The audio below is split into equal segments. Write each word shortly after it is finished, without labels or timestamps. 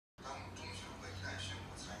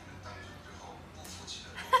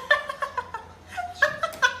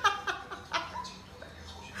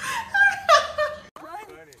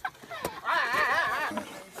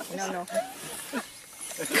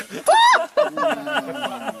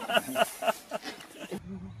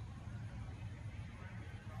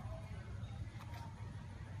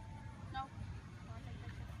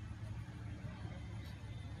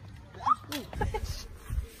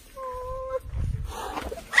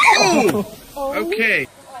Okay.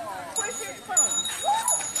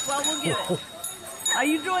 Well, we'll get it. Are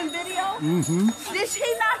you doing video? Mm-hmm. Did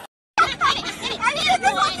she not?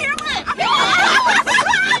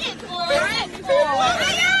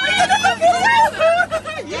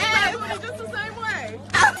 Yeah, just the same way.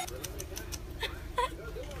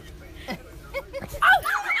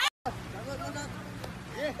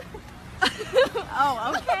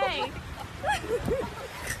 Oh, okay.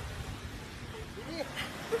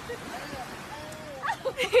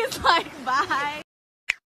 He's like, bye.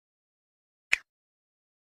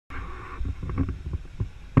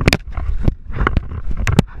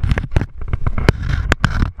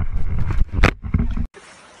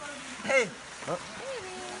 Hey.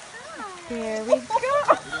 Here we go.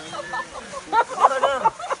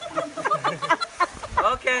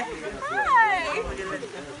 Okay. Hi.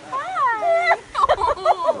 Hi.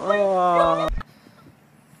 Oh.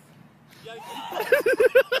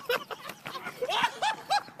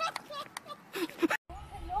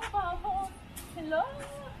 Hello, Bubbles. Hello.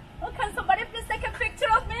 Oh, can somebody please take a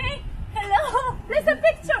picture of me? Hello. Please a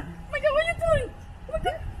picture. Oh my God, what are you doing? Oh my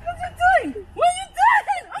God, what are you doing? What are you doing?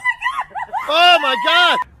 Oh my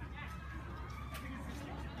God.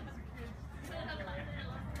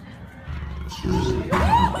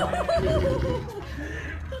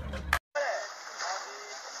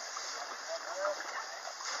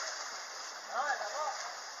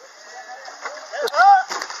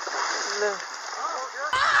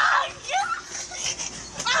 my God!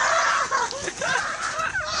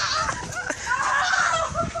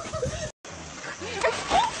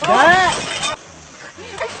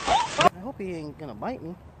 I hope he ain't gonna bite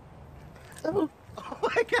me. Oh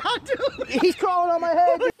my God, dude! He's crawling on my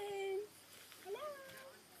head! Hello.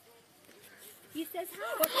 He says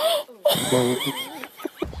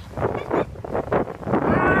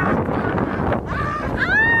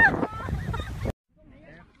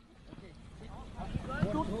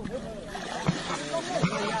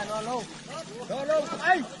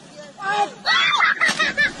hi.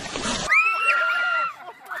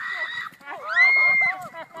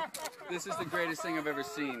 This is the greatest thing I've ever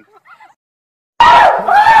seen.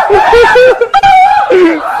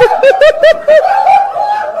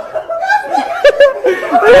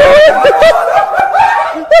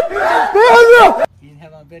 You didn't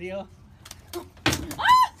have on video?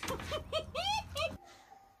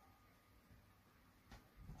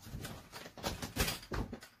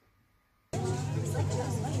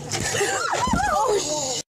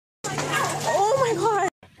 Oh my God.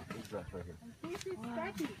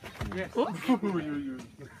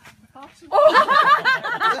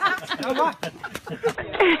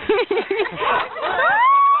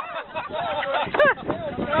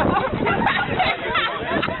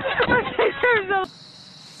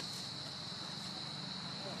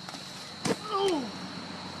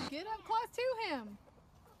 Get up close to him.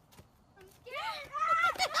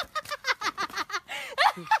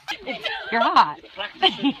 You're hot.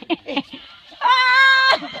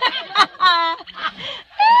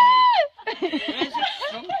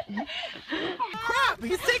 Crap!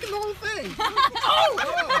 He's taking the whole thing!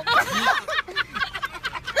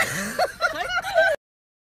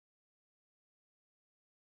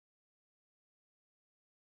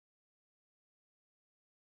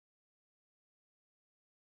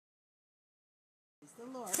 It's the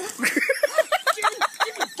Lord.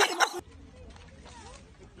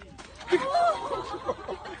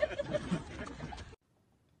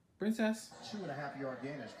 Princess. 2.5-yard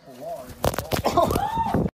gain is Pilar.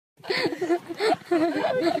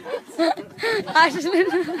 I just Okay,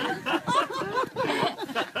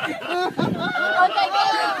 go.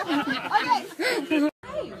 Okay.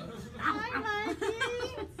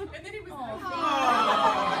 And then he was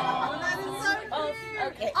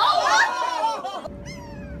okay. Oh!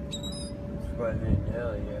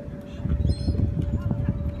 Hell yeah.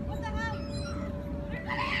 What the hell?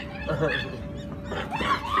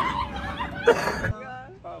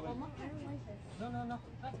 No.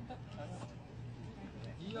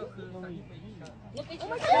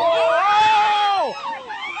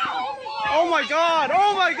 Oh my God!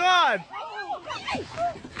 Oh my God!